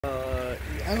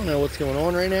I don't know what's going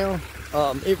on right now.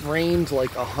 It rained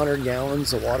like 100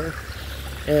 gallons of water,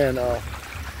 and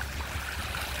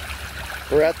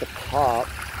we're at the pop,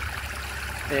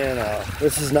 and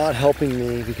this is not helping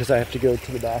me because I have to go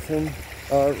to the bathroom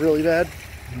really bad.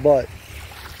 But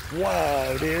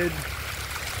wow, dude.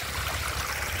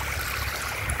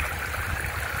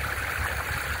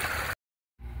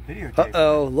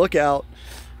 Uh-oh, look out.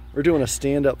 We're doing a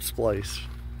stand-up splice.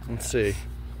 Let's see.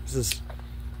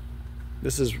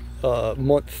 This is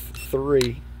month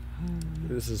 3.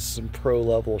 This is some pro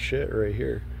level shit right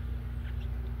here.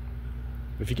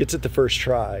 If he gets it the first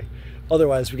try.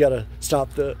 Otherwise we gotta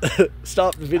stop the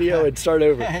stop the video and start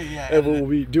over. Yeah, and we'll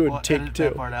be doing take 2.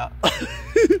 That part out.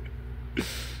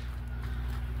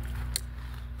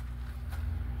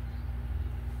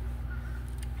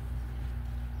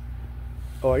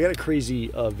 Oh, I got a crazy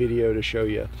video to show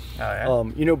you. Oh, yeah?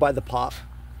 You know, by the pop?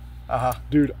 Uh-huh.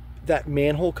 Dude, that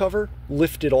manhole cover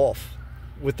lifted off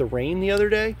with the rain the other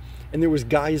day, and there was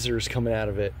geysers coming out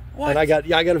of it. What? And I got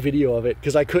a video of it,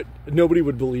 because nobody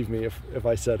would believe me if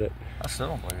I said it. I still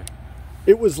don't believe it.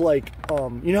 It was like,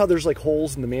 you know how there's like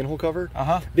holes in the manhole cover?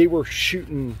 Uh-huh. They were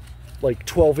shooting like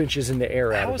 12 inches in the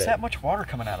air out of it. How was that much water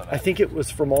coming out of that? I think it was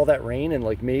from all that rain, and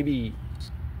like maybe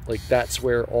like that's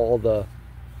where all the,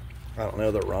 I don't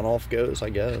know, the runoff goes,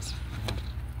 I guess.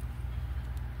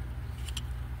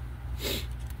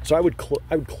 So I would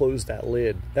close that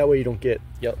lid. That way you don't get,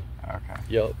 yep. Okay.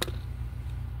 Yep.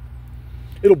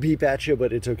 It'll beep at you,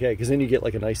 but it's okay, because then you get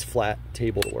like a nice flat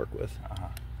table to work with. Uh-huh.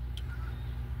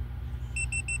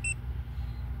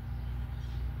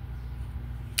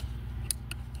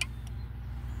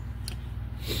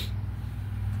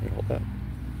 Can you hold that?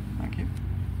 Thank you.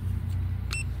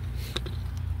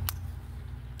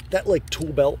 That like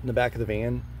tool belt in the back of the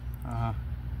van, Uh-huh.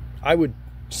 I would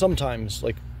sometimes,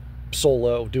 like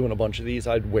solo doing a bunch of these,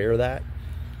 I'd wear that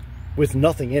with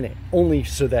nothing in it, only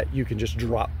so that you can just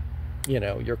drop, you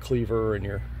know, your cleaver and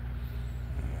your,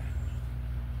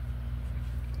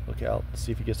 look out,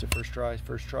 see if he gets it first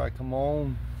try, come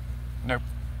on. Nope.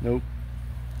 Nope.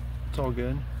 It's all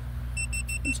good.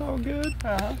 It's all good.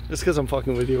 Uh-huh. Just because I'm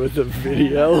fucking with you with the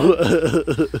video.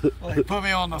 Like, put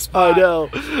me on the spot. I know.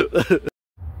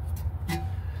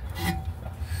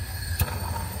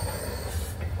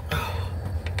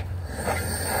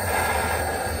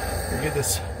 Get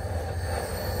this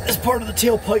part of the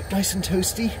tailpipe nice and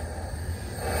toasty.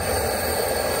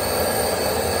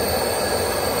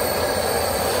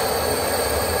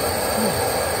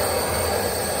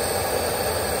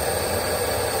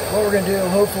 What we're going to do,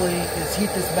 hopefully, is heat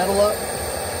this metal up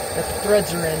that the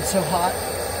threads are in so hot.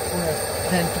 We're going to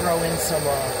then throw in some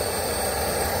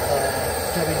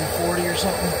WD-40 or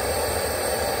something.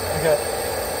 I got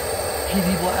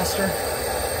PV Blaster.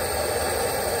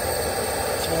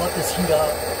 So we'll let this heat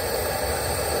up.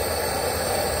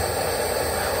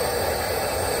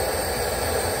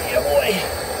 Yeah, boy.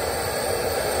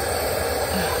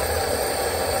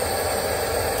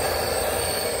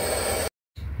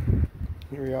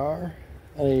 Here we are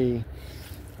at a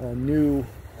new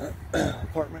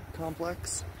apartment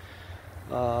complex.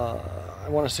 I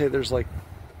want to say there's like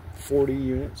 40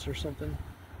 units or something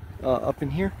up in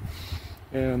here,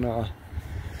 and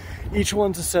each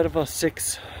one's a set of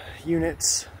 6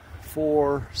 units.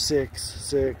 4, 6,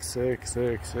 6, 6,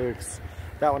 6, 6.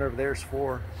 That one over there is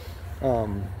 4.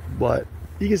 But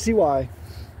you can see why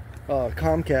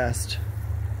Comcast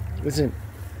isn't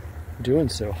doing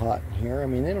so hot in here. I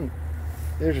mean,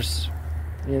 they're just,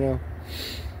 you know,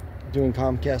 doing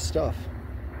Comcast stuff.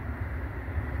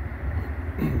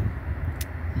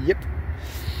 Yep.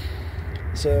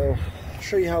 So I'll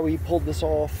show you how we pulled this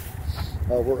off.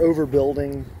 We're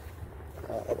overbuilding,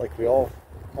 like we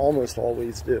almost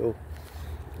always do.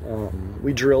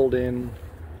 We drilled in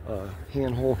a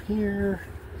hand hole here,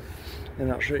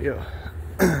 and I'll show you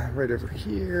right over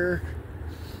here.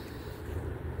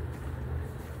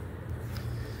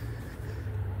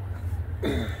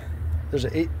 There's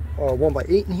a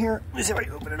 1x8 in here. Let me see if I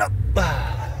can open it up.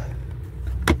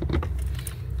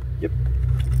 Yep.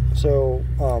 So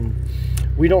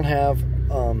we don't have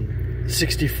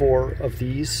 64 of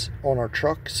these on our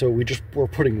truck, so we're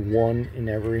putting 1 in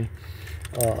every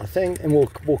thing, and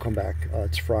we'll come back.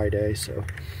 It's Friday, so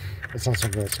it's not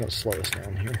something that's going to slow us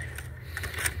down here.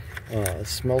 It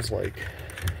smells like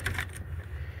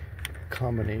a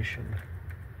combination.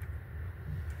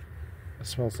 It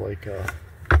smells like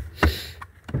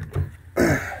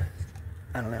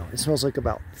I don't know. It smells like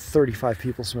about 35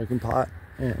 people smoking pot,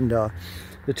 and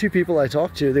the 2 people I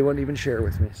talked to, they wouldn't even share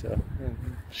with me, so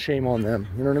shame on them,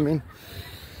 you know what I mean?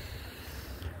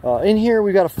 In here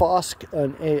we got a Fosk,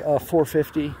 a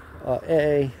 450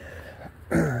 A,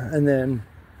 and then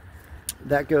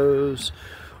that goes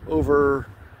over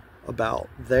about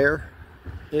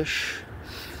there-ish.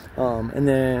 And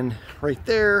then right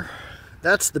there,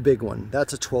 that's the big one.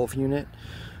 That's a 12 unit.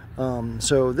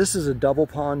 So this is a double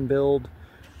pond build,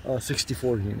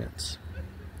 64 units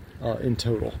in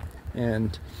total.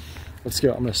 And let's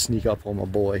go. I'm gonna sneak up on my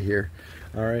boy here.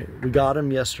 All right, we got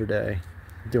him yesterday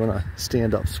doing a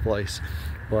stand-up splice,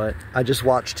 but I just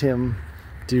watched him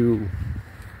do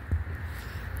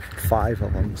 5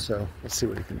 of them. So let's see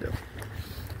what he can do.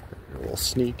 A little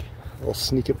sneak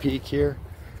a peek here.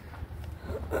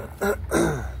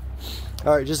 All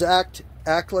right, just act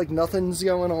like nothing's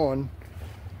going on.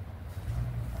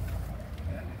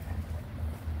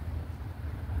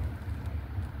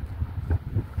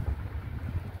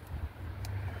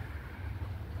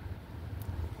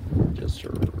 Just,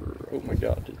 oh my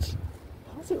God,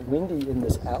 how's it windy in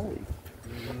this alley?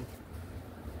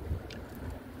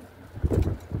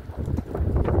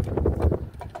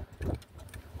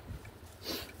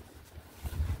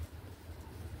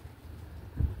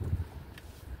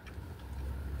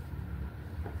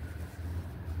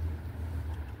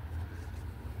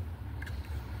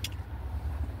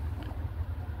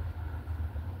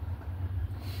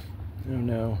 Oh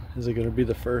no, is it gonna be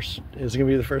the first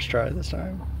try this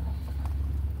time?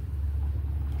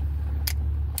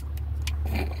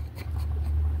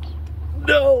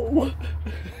 No!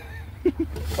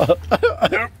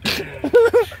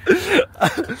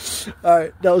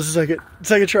 Alright, that was the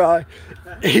second try.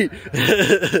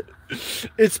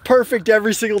 It's perfect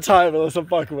every single time unless I'm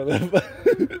fucking with him.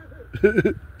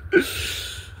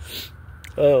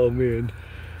 Oh man.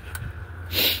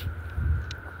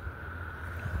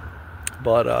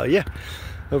 But yeah,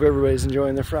 hope everybody's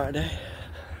enjoying their Friday.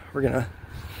 We're gonna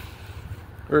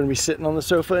be sitting on the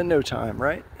sofa in no time,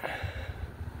 right?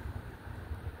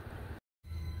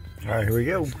 All right, here we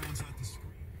go.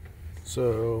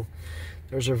 So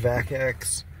there's our vac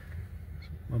X.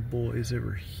 My boys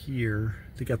over here,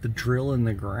 they got the drill in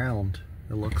the ground,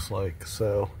 it looks like.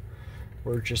 So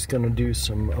we're just gonna do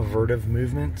some avertive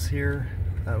movements here.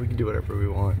 We can do whatever we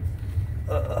want.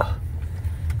 Oh,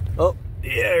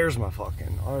 yeah, there's my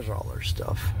there's all our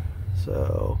stuff.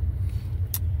 So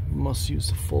must use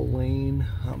the full lane.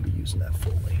 I'll be using that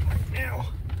full lane right now.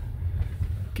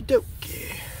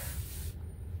 Okey-dokey.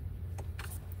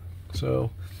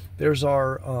 So there's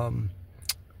our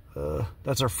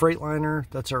that's our Freightliner,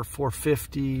 that's our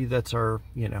 450, that's our,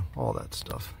 you know, all that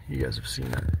stuff. You guys have seen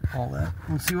it, all that.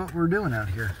 Let's see what we're doing out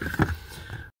here.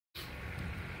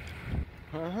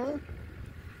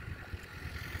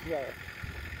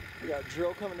 We got a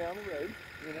drill coming down the road,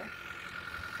 you know,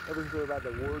 over here by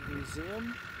the Ward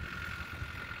Museum.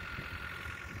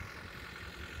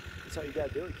 That's how you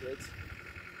gotta do it, kids.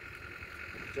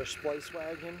 It's our splice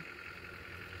wagon.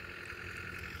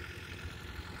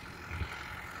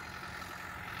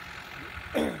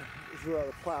 If you were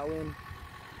to plow in,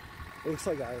 it looks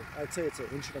like I'd say it's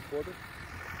 1.25 inches.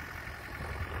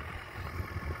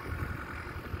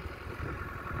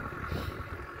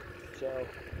 So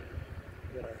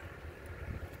we got our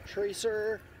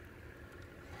tracer.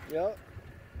 Yep.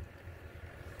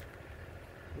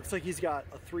 Looks like he's got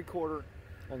a 3/4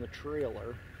 on the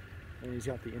trailer, and he's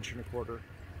got the 1.25 inches.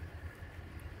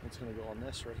 It's gonna go on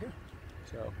this right here.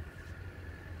 So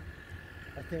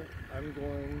I think I'm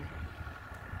going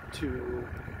to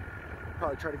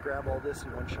probably try to grab all this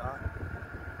in one shot.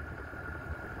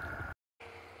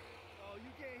 Oh,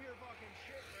 you can't hear fucking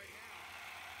shit right now.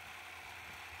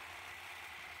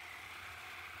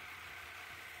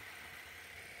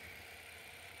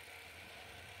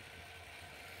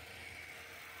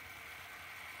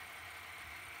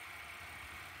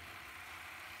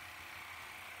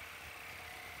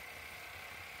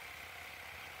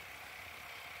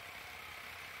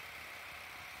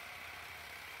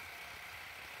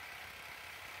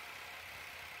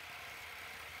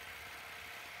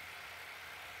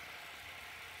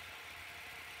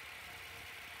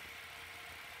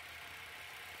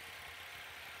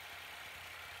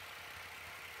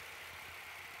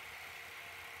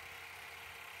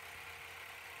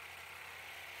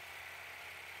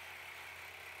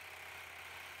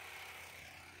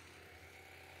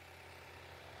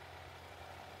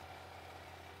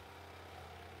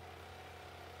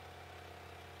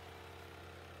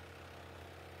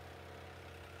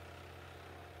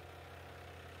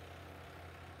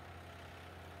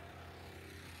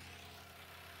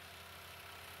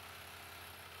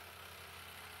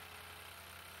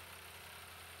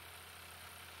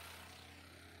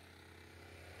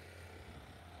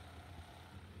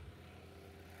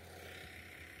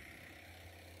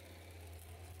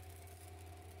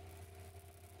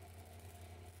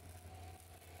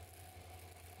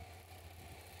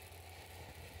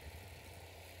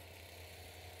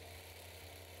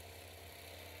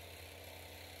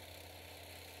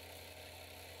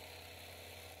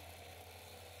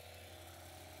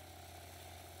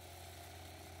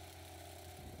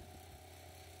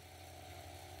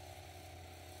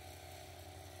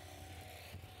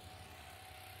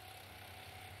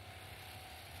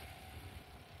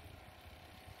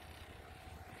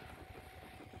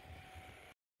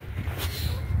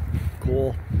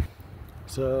 cool.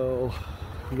 So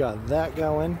we got that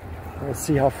going. Let's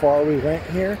see how far we went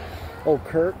here. Oh,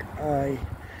 Kirk, I'm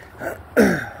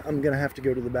gonna have to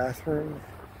go to the bathroom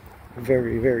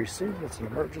very, very soon. It's an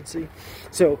emergency.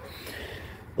 So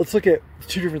let's look at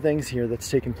two different things here that's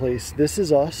taking place. This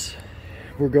is us.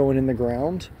 We're going in the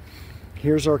ground.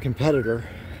 Here's our competitor,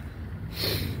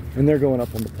 and they're going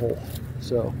up on the pole.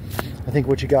 So I think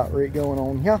what you got right going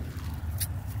on here,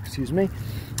 excuse me,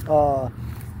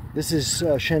 this is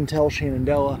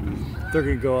Shenandoah. They're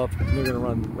going to go up and they're going to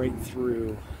run right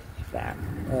through that.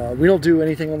 We don't do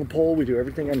anything on the pole. We do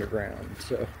everything underground.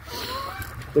 So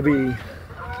there'll be,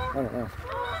 I don't know.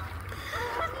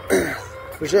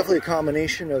 There's definitely a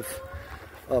combination of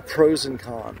pros and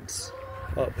cons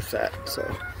with that. So,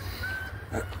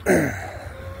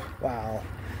 wow.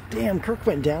 Damn, Kirk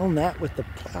went down that with the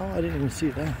plow. I didn't even see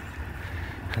that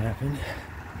happen.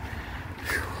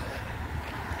 Whew.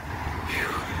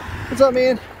 What's up,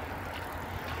 man?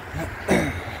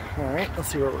 All right, let's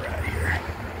see where we're at here.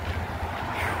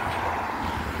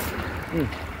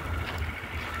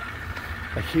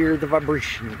 I hear the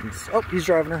vibrations. Oh, he's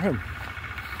driving her home.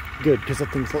 Good, because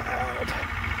that thing's loud.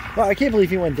 Wow, I can't believe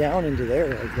he went down into there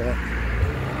like that.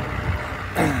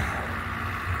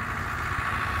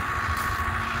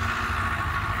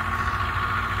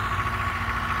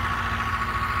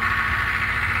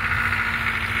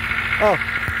 Oh,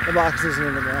 the box isn't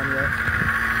in the ground yet.